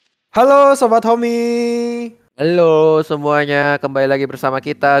Halo Sobat Homi, Halo semuanya, kembali lagi bersama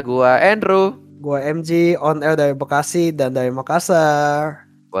kita, gua Andrew. gue MG on air dari Bekasi dan dari Makassar.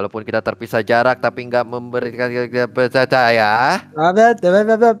 Walaupun kita terpisah jarak, tapi nggak memberikan kita percaya.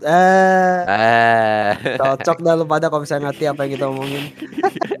 Cocok dah lu pada kalau misalnya ngerti apa yang kita omongin.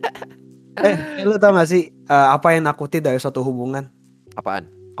 Lu tau gak sih apa yang nakuti dari suatu hubungan? Apaan?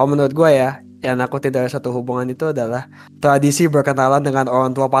 Kalau menurut gue ya, yang nakuti dari suatu hubungan itu adalah tradisi berkenalan dengan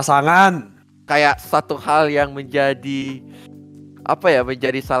orang tua pasangan. Kayak satu hal yang menjadi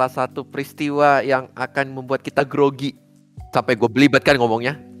menjadi salah satu peristiwa yang akan membuat kita grogi. Sampai gue belibet kan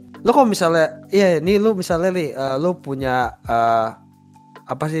ngomongnya. Lu kalau misalnya, iya, nih lu misalnya nih, lu punya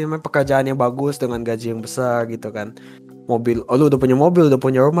apa sih namanya pekerjaan yang bagus dengan gaji yang besar gitu kan, lu udah punya mobil, udah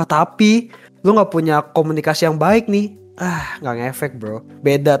punya rumah, tapi lu nggak punya komunikasi yang baik nih, nggak ngefek bro.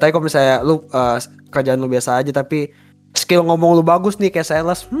 Beda tapi kalau misalnya lu kerjaan lu biasa aja tapi skill ngomong lu bagus nih kayak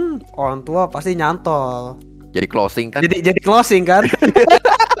sales, orang tua pasti nyantol, Jadi closing kan. jadi closing kan.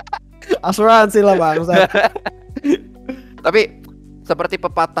 Asuransi lah bang. Tapi seperti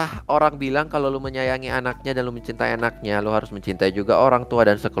pepatah orang bilang, kalau lu menyayangi anaknya dan lu mencintai anaknya, lu harus mencintai juga orang tua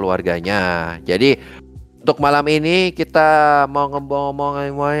dan sekeluarganya. Jadi untuk malam ini kita mau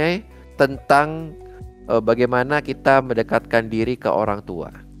ngomong-ngomong tentang bagaimana kita mendekatkan diri ke orang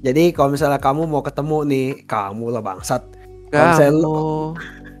tua. Jadi kalau misalnya kamu mau ketemu nih, kamu lah bangsat, kalau misalnya lu,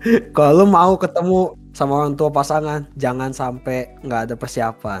 Kamu kalau lu mau ketemu sama orang tua pasangan, jangan sampai nggak ada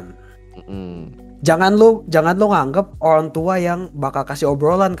persiapan. Mm-mm. Jangan lu nganggep orang tua yang bakal kasih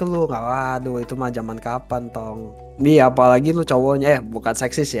obrolan ke lu. Nggak, waduh itu mah zaman kapan tong. Nih apalagi lu cowoknya, bukan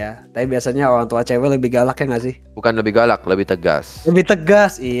seksis ya, tapi biasanya orang tua cewek lebih galak ya nggak sih? Bukan lebih galak, lebih tegas. Lebih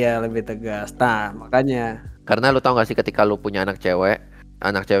tegas, iya lebih tegas. Nah makanya. Karena lu tahu gak sih, ketika lu punya anak ceweknya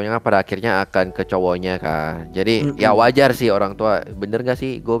kan pada akhirnya akan ke cowoknya kan. Jadi ya Mm-mm. wajar sih orang tua, bener gak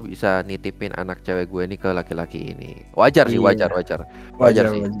sih gue bisa nitipin anak cewek gue ini ke laki-laki ini. Wajar sih, wajar, Iya, wajar. Wajar wajar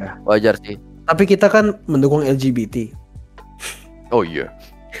sih. wajar. Wajar sih. Tapi kita kan mendukung LGBT. Oh iya.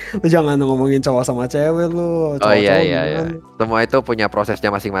 Lu jangan ngomongin cowok sama cewek lu, Oh iya, cowok-cowok iya, iya. gimana? Semua itu punya prosesnya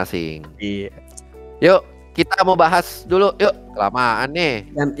masing-masing. Iya. Yuk, kita mau bahas dulu. Yuk, kelamaan nih.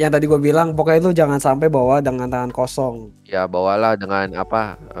 Yang tadi gue bilang, pokoknya lu jangan sampai bawa dengan tangan kosong. Ya bawalah dengan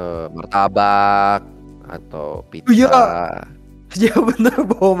martabak atau Oh iya, pizza. iya bener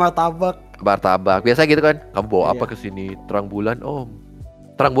bawa martabak. Martabak. Biasa gitu kan. Kamu bawa apa Iya. ke sini? Terang bulan, Om.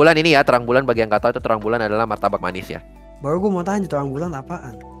 Terang bulan ini ya, terang bulan bagi yang nggak tahu, itu terang bulan adalah martabak manis ya. Baru gue mau tanya terang bulan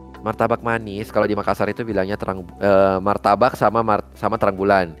apaan? Martabak manis kalau di Makassar itu bilangnya martabak sama terang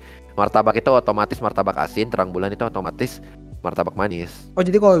bulan. Martabak itu otomatis martabak asin, terang bulan itu otomatis martabak manis. Oh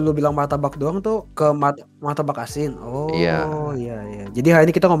jadi kalau lu bilang martabak doang tuh ke martabak asin. Iya, Oh iya iya. Jadi hari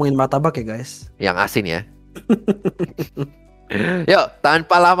ini kita ngomongin martabak ya guys. yang asin ya. Yuk,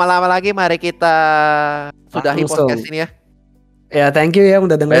 tanpa lama-lama lagi, mari kita sudahi podcast Langsung. ini ya. Ya thank you ya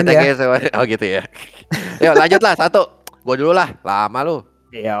udah dengerin Thank ya. you semuanya. Oh gitu ya. Yuk lanjutlah satu. Gue dulu lah, lama lu.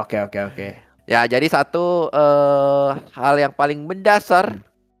 Iya oke oke oke. Ya, jadi satu hal yang paling mendasar,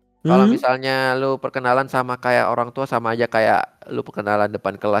 kalau Hmm? misalnya lu perkenalan sama kayak orang tua, sama aja kayak lu perkenalan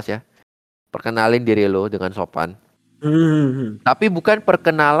depan kelas ya. Perkenalin diri lu dengan sopan. Hmm. Tapi bukan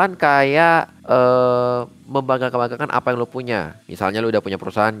perkenalan kayak membanggakan apa yang lu punya. Misalnya lu udah punya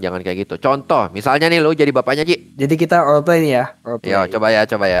perusahaan, jangan kayak gitu. Contoh, misalnya nih lu jadi bapaknya, Ji. Jadi kita roleplay nih ya, Yo, roleplay. coba ya,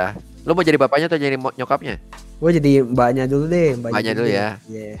 coba ya. Lu mau jadi bapaknya atau jadi nyokapnya? Gue jadi mbaknya dulu deh, mbaknya Bapaknya dulu dulu deh. ya.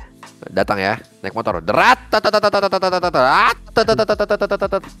 Iya. Datang ya, naik motor. Derat, tatatatatatatatatatatat,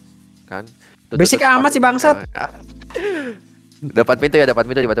 tatatatatatatatat. Kan? Berisik amat sih bangsat. Depan pintu ya, depan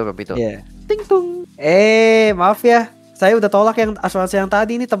pintu, di depan pintu. Iya. Ting tung. Maaf ya. Saya udah tolak yang asuransi yang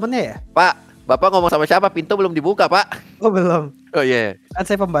tadi ini temennya ya? Pak, Bapak ngomong sama siapa? Pintu belum dibuka, Pak. Oh belum. Oh iya. Kan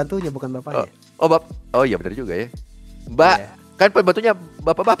saya pembantunya bukan Oh, bapaknya. oh, oh iya benar juga ya. Mbak, Iya. kan pembantunya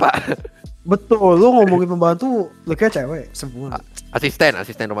bapak-bapak. Betul, lu ngomongin pembantu, lu kayak cewek semua. Asisten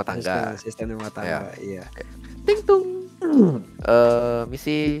rumah tangga. Asisten rumah Ya. tangga, iya. Ting tung.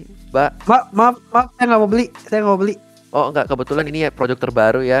 Misi, Mbak. Maaf, saya nggak mau beli, saya nggak mau beli. Oh enggak, kebetulan ini ya produk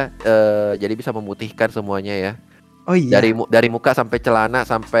terbaru ya. Jadi bisa memutihkan semuanya ya. Oh iya, Dari muka sampai celana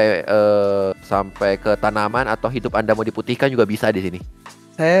sampai ke tanaman, atau hidup Anda mau diputihkan juga bisa di sini.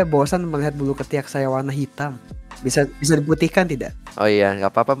 saya bosan melihat bulu ketiak saya warna hitam. Bisa diputihkan tidak? Oh iya, nggak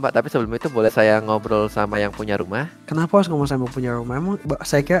apa-apa Mbak. Tapi sebelum itu boleh saya ngobrol sama yang punya rumah? Kenapa harus ngomong saya mau punya rumah? Emang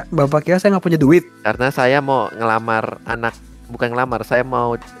saya kira bapak kira saya nggak punya duit. Karena saya mau ngelamar anak, bukan ngelamar, saya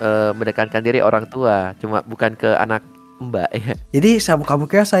mau mendekatkan diri orang tua, cuma bukan ke anak Mbak ya. Jadi kamu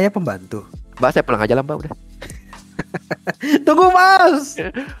kira saya pembantu? Mbak, saya pulang aja lah Mbak udah. Tunggu mas.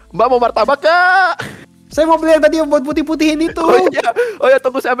 Mbak mau martabak Kak? Saya mau beli yang tadi yang buat putih-putihin itu. Oh ya,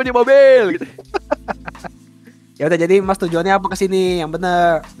 tunggu saya ambil di mobil gitu. Ya udah, jadi Mas tujuannya apa kesini? Yang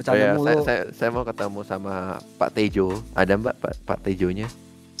bener, Oh bercanda ya, mulu. saya mau ketemu sama Pak Tejo. Ada Mbak Pak Tejonya?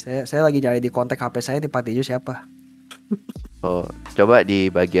 Saya lagi nyari di kontak HP saya di Pak Tijo siapa? Oh, coba di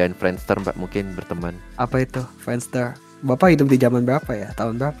bagian Friendster Mbak mungkin berteman. Apa itu? Friendster. Bapak hidup di zaman berapa ya?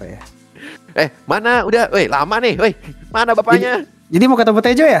 Tahun berapa ya? Mana? Udah, lama nih. Mana bapaknya? Jadi mau ketemu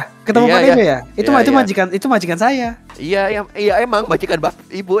Tejo ya? Ketemu Iya, Pak Tejo iya. ya? Itu majikan saya. Iya emang majikan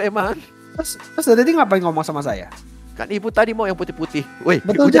ibu emang. Terus tadi ngapain ngomong sama saya? Kan ibu tadi mau yang putih-putih.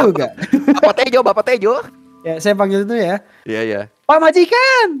 Betul juga. Bapak Tejo. Ya, saya panggil itu ya. Iya. Pak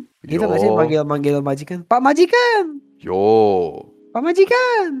majikan. Gitu Yo. nggak sih manggil majikan? Pak majikan. Yo. Pak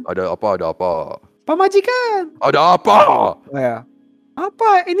majikan. Ada apa? Pak majikan. Ada apa? Oh ya.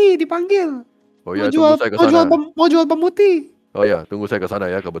 Apa? Ini dipanggil. Oh ya, tunggu saya ke sana. Mau jual pemutih. Oh ya, tunggu saya ke sana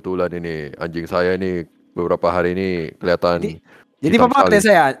ya. Kebetulan ini anjing saya ini beberapa hari ini kelihatan. Jadi Bapak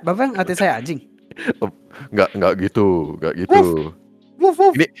ngatain saya anjing. Enggak gitu.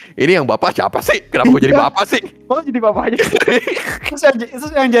 Wuf. Ini yang bapak siapa sih? Kenapa gue jadi bapak sih? Oh, jadi bapaknya. Terus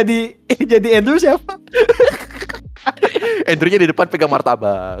yang jadi Andrew siapa? Andrew-nya di depan pegang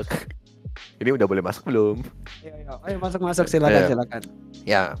martabak. Ini udah boleh masuk belum? Iya. Ayo masuk silakan.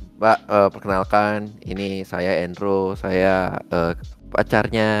 Ya, Mbak, perkenalkan, ini saya Andrew, saya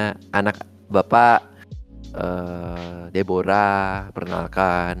pacarnya anak Bapak, Deborah,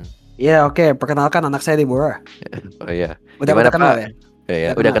 perkenalkan. Iya, oke, perkenalkan anak saya Deborah. Oh iya. Udah kenal ya?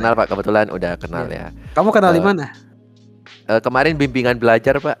 Ya, udah kenal Pak, kebetulan udah kenal ya. Kamu kenal di mana? Kemarin bimbingan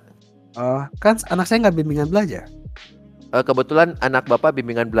belajar Pak. Oh, kan anak saya nggak bimbingan belajar. Kebetulan anak Bapak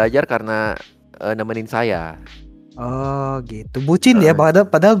bimbingan belajar karena nemenin saya. Oh gitu, bucin ya,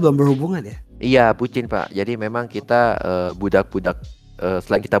 padahal belum berhubungan ya? Iya, bucin Pak. Jadi memang kita budak-budak,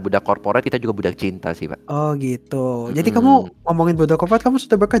 selain kita budak korporat, kita juga budak cinta sih Pak. Oh gitu. Jadi kamu ngomongin budak korporat, kamu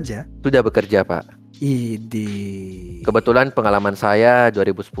sudah bekerja? Sudah bekerja Pak. Idi. Kebetulan pengalaman saya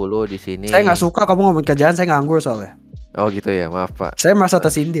 2010 di sini. Saya nggak suka kamu ngomongin kerjaan, saya nganggur soalnya. Oh gitu ya, maaf Pak. Saya merasa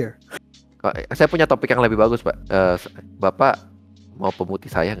tersindir. Saya punya topik yang lebih bagus Pak. Bapak mau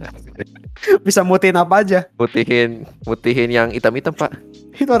pemutih saya nggak? Bisa mutihin apa aja? Mutihin yang hitam-hitam Pak.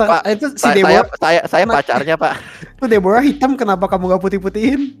 Itu orang Pak, itu si Deborah. Saya pacarnya Pak. Itu Deborah hitam, kenapa kamu nggak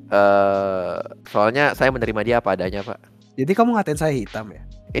putih-putihin? Soalnya saya menerima dia apa adanya Pak. Jadi kamu ngatain saya hitam ya?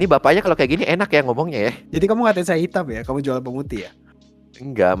 Ini bapaknya kalau kayak gini enak ya ngomongnya ya. Jadi kamu ngatain saya hitam ya? Kamu jualan pemutih ya?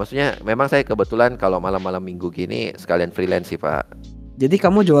 Enggak, maksudnya memang saya kebetulan kalau malam-malam minggu gini sekalian freelance sih Pak. Jadi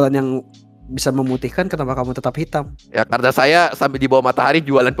kamu jualan yang bisa memutihkan, kenapa kamu tetap hitam? Ya karena saya sambil di bawah matahari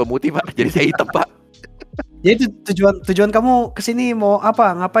jualan pemutih Pak, jadi saya hitam Pak. Jadi tujuan kamu kesini mau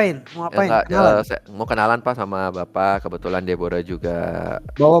apa? Ngapain? Mau ngapain? Kenalan? Saya mau kenalan Pak sama Bapak, kebetulan Deborah juga.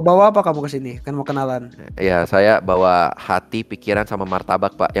 Bawa apa kamu kesini? Kan mau kenalan. Ya saya bawa hati, pikiran sama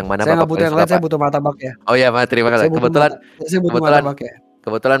martabak Pak. Yang mana saya Bapak nggak butuh yang lain, saya butuh martabak ya. Oh iya Pak, terima kasih. Saya butuh martabak ya.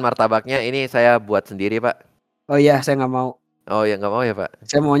 Kebetulan martabaknya ini saya buat sendiri Pak. Oh iya, saya nggak mau. Oh ya nggak mau ya Pak.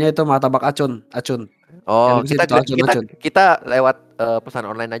 Saya maunya itu martabak acun. Oh kita lewat pesan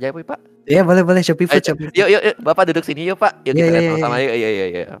online aja ya Pak. Iya boleh Shopee Food. Yuk Bapak duduk sini yuk Pak. Yuk kita lihat sama-sama yuk.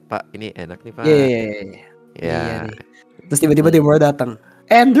 Iya Pak, ini enak nih Pak. Iya. Terus tiba-tiba Deborah datang.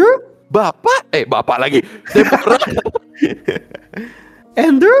 Andrew? Bapak lagi. Deborah.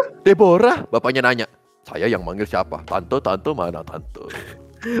 Andrew? Deborah. Bapaknya nanya. Saya yang manggil siapa? Tante mana tante?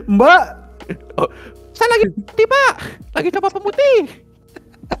 Mbak. Oh, saya lagi Pak. Lagi coba pemutih.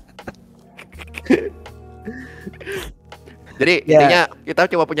 Jadi intinya kita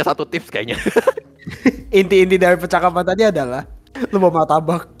cuma punya satu tips kayaknya. Inti dari percakapan tadi adalah lu bawa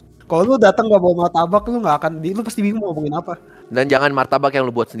martabak. Kalau lu datang gak bawa martabak, lu gak akan lu pasti bingung mau ngomongin apa. Dan jangan martabak yang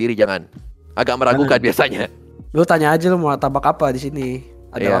lu buat sendiri, jangan. Agak meragukan biasanya. Lu tanya aja lu mau martabak apa di sini.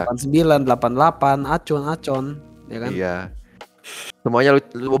 Ada 89, 88, acon, ya kan? Iya. Semuanya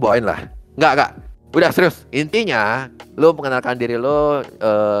lu bawain lah. Enggak. Udah serius. Intinya lu mengenalkan diri lu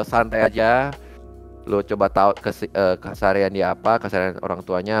santai aja. Lu coba tahu keseharian dia apa, keseharian orang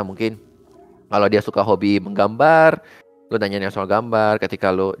tuanya. Mungkin kalau dia suka hobi menggambar, lu nanya soal gambar.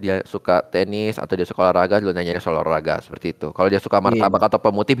 Ketika dia suka tenis atau dia suka olahraga, lu nanya soal olahraga, seperti itu. Kalau dia suka martabak atau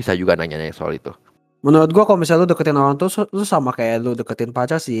pemutih, bisa juga nanya soal itu. Menurut gua kalau misalnya lu deketin orang tua, lu sama kayak lu deketin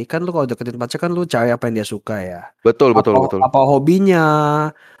pacar sih. Kan lu kalau deketin pacar kan lu cari apa yang dia suka ya. Betul. Apa hobinya,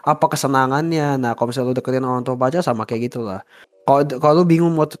 apa kesenangannya. Nah kalau misalnya lu deketin orang tua pacar sama kayak gitulah. Kalau lu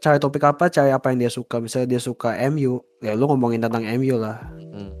bingung mau cari topik apa, cari apa yang dia suka. Misalnya dia suka MU, ya lu ngomongin tentang MU lah.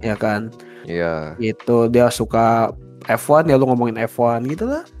 Ya kan? Iya. Itu dia suka F1, ya lu ngomongin F1 gitu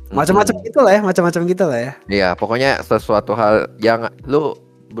lah. Macam-macam gitu lah ya. Iya, pokoknya sesuatu hal yang lu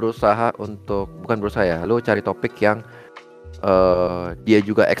berusaha untuk bukan berusaha ya, lu cari topik yang dia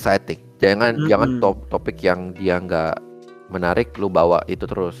juga exciting. Jangan topik yang dia nggak menarik lu bawa itu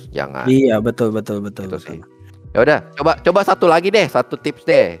terus, jangan. Iya, betul. Itu sih. Ya udah, coba satu lagi deh, satu tips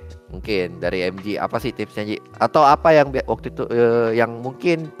deh. Mungkin dari MG apa sih tipsnya, Ji? Atau apa yang waktu itu yang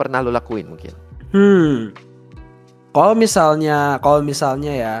mungkin pernah lu lakuin mungkin? Kalau misalnya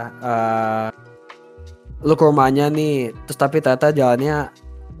ya, lu ke rumahnya nih, terus tapi ternyata jalannya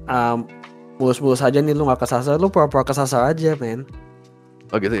mulus-mulus aja nih, lu nggak kesasar, lu pura-pura kesasar aja, men.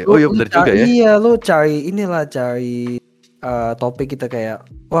 Oh gitu ya. Oh iya benar juga ya. Iya, lu cari topik kita kayak,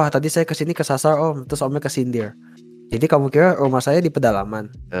 wah tadi saya kesini kesasar om, terus omnya kesindir. Jadi kamu kira rumah saya di pedalaman?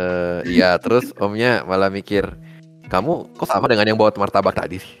 Iya, terus omnya malah mikir, kamu kok sama dengan yang bawa martabak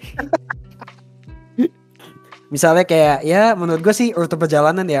tadi? Misalnya kayak, ya menurut gue sih rute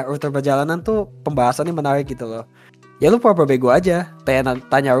perjalanan tuh pembahasannya menarik gitu loh. Ya lu pura-pura bego aja,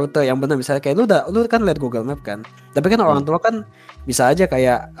 tanya rute yang benar. Misalnya kayak lu kan lihat Google Map kan, tapi kan orang tua kan bisa aja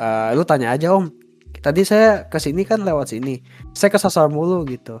kayak, lu tanya aja om, tadi saya kesini kan lewat sini, saya kesasar mulu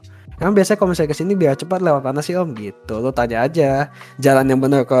gitu. Emang biasanya kalau misalnya kesini biar cepat lewat mana sih om gitu, lu tanya aja jalan yang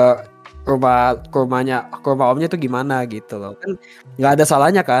benar ke rumah omnya itu gimana gitu loh. Kan nggak ada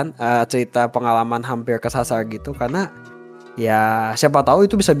salahnya kan cerita pengalaman hampir kesasar gitu, karena ya siapa tahu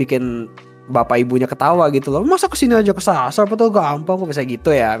itu bisa bikin bapak ibunya ketawa gitu loh. Masa kesini aja kesasar, betul gampang kok bisa gitu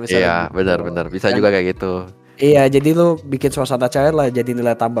ya misalnya. Iya, gitu. benar bisa juga kayak gitu. Iya, jadi lu bikin suasana cair lah, jadi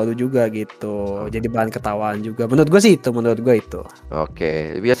nilai tambah lu juga gitu. Jadi bahan ketawaan juga. Menurut gue itu.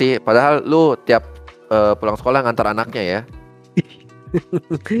 Oke, iya sih. Padahal lu tiap pulang sekolah ngantar anaknya ya.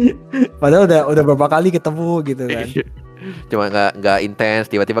 Padahal udah berapa kali ketemu gitu kan. Cuma nggak intens,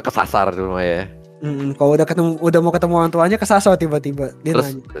 tiba-tiba kesasar di rumah ya. Kalau udah mau ketemu orang tuanya kesasar tiba-tiba.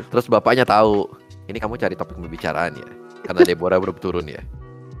 Terus bapaknya tahu, ini kamu cari topik pembicaraan ya, karena Deborah belum turun ya.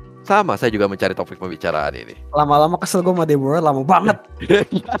 Sama, saya juga mencari topik pembicaraan ini. Lama-lama kesel gue sama Deborah, lama banget.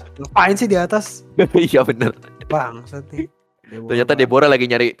 Ngapain sih di atas? Iya bener. Bangsat nih. Ternyata Deborah lagi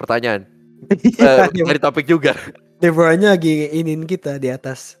nyari pertanyaan. Nyari topik juga. Deborahnya lagi iniin kita di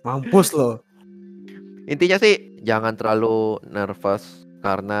atas. Mampus loh. Intinya sih jangan terlalu nervous,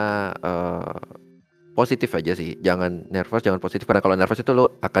 karena positif aja sih. Jangan nervous, jangan positif, karena kalau nervous itu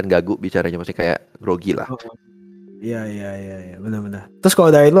lo akan gagu bicaranya, mesti kayak grogi lah. Iya, benar. Terus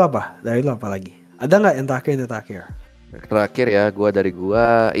kalau dari lu apa? Dari lu apa lagi? Ada nggak yang terakhir? Terakhir ya, dari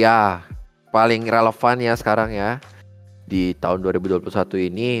gua ya paling relevan ya sekarang ya di tahun 2021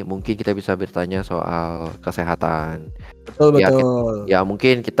 ini, mungkin kita bisa bertanya soal kesehatan. Betul. Ya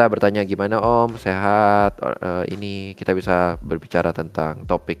mungkin kita bertanya gimana om, sehat? Ini kita bisa berbicara tentang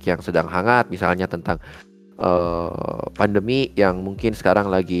topik yang sedang hangat, misalnya tentang pandemi yang mungkin sekarang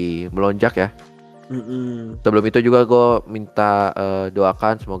lagi melonjak ya. Sebelum itu juga gue minta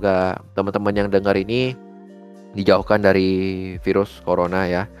doakan semoga teman-teman yang dengar ini dijauhkan dari virus corona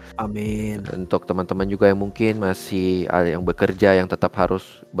ya. Amin. Untuk teman-teman juga yang mungkin masih ada yang bekerja, yang tetap harus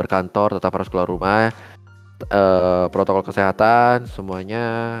berkantor, tetap harus keluar rumah, protokol kesehatan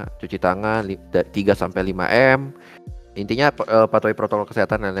semuanya, cuci tangan 3-5M. Intinya patuhi protokol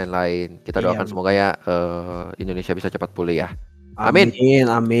kesehatan dan lain-lain. Kita doakan semoga ya Indonesia bisa cepat pulih ya. Amin.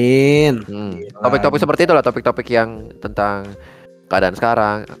 Topik-topik seperti itulah, topik-topik yang tentang keadaan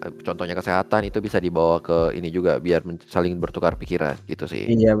sekarang, contohnya kesehatan, itu bisa dibawa ke ini juga biar saling bertukar pikiran gitu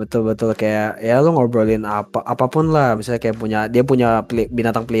sih. Iya betul kayak ya lu ngobrolin apapun lah, misalnya kayak dia punya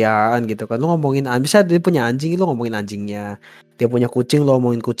binatang peliharaan gitu kan, lu ngomongin bisa dia punya anjing, lu ngomongin anjingnya, dia punya kucing, lu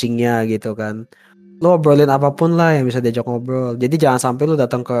ngomongin kucingnya gitu kan, lu ngobrolin apapun lah yang bisa diajak ngobrol. Jadi jangan sampai lu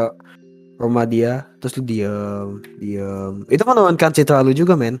datang ke rumah dia terus lu diem, itu menurunkan citra lu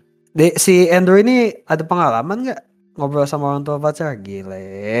juga men. Si Andrew ini ada pengalaman nggak ngobrol sama orang tua pacar?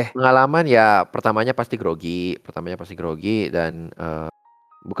 Gile. Pengalaman ya, pertamanya pasti grogi dan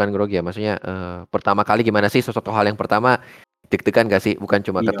bukan grogi ya, maksudnya pertama kali gimana sih, sesuatu hal yang pertama deg-degan gak sih? Bukan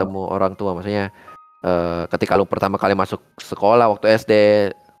cuma ketemu orang tua, maksudnya ketika lu pertama kali masuk sekolah waktu SD,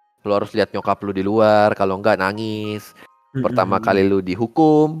 lu harus lihat nyokap lu di luar, kalau enggak nangis. Pertama kali lu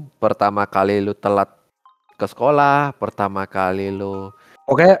dihukum, pertama kali lu telat ke sekolah, pertama kali lu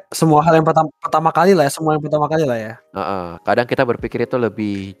Oke, semua hal yang pertama kali lah ya. Kadang kita berpikir itu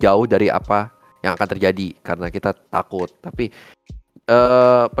lebih jauh dari apa yang akan terjadi karena kita takut. Tapi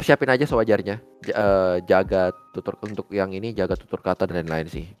persiapin aja sewajarnya. Jaga tutur untuk yang ini, jaga tutur kata dan lain-lain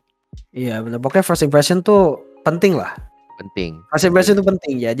sih. Iya benar. Pokoknya first impression tuh penting lah. First impression itu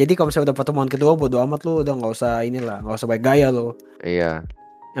penting ya. Jadi kalau misalnya udah pertemuan kedua, bodo amat lu, udah nggak usah baik gaya lu. Iya.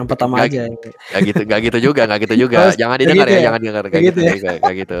 Yang pertama aja. Gak gitu juga. Jangan didengar ya, jangan dengar kayak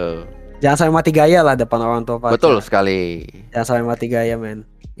gitu. Jangan sampai mati gaya lah depan orang tua pacar. Betul sekali. Jangan sampai mati gaya men.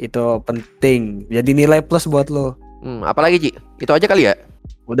 Itu penting. Jadi nilai plus buat lo. Apalagi Ji? Itu aja kali ya?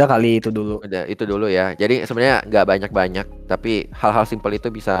 Udah kali itu dulu. Udah itu dulu ya. Jadi sebenarnya nggak banyak-banyak, tapi hal-hal simpel itu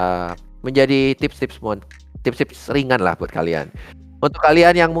bisa menjadi tips-tips ringan lah buat kalian. Untuk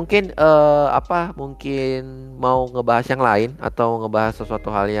kalian yang mungkin mungkin mau ngebahas yang lain atau ngebahas sesuatu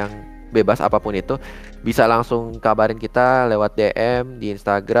hal yang bebas apapun itu, bisa langsung kabarin kita lewat DM di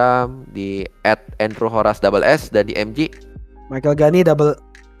Instagram di @andrewhoras_s dan di MG Michael Gani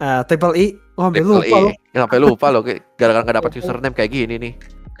triple E. Oh, sampai lupa lo. Sampai lupa lo gara-gara nggak dapat username kayak gini nih.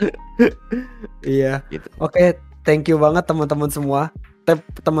 Iya. Gitu. Oke, thank you banget teman-teman semua.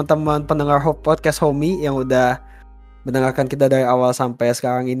 Teman-teman pendengar podcast Homie yang udah mendengarkan kita dari awal sampai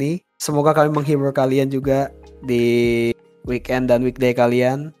sekarang ini. Semoga kami menghibur kalian juga di weekend dan weekday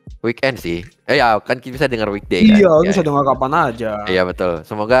kalian. Weekend sih. Ya kan kita bisa dengar weekday kan. Iya, Ya, bisa dengar kapan aja. Iya betul.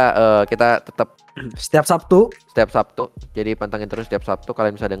 Semoga kita tetap Setiap Sabtu. Jadi pantengin terus setiap Sabtu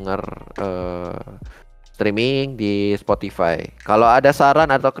kalian bisa dengar streaming di Spotify. Kalau ada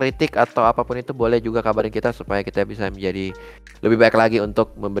saran atau kritik atau apapun itu boleh juga kabarin kita supaya kita bisa menjadi lebih baik lagi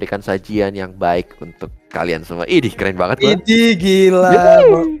untuk memberikan sajian yang baik untuk kalian semua. Idih keren banget gua. Idih gila.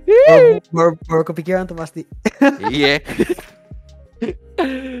 Baru kepikiran tuh pasti. Iya.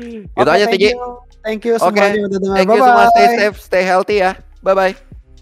 Gitu aja Tiji. Thank you semuanya udah dengar. Thank you semua, stay safe, stay healthy ya. Bye bye.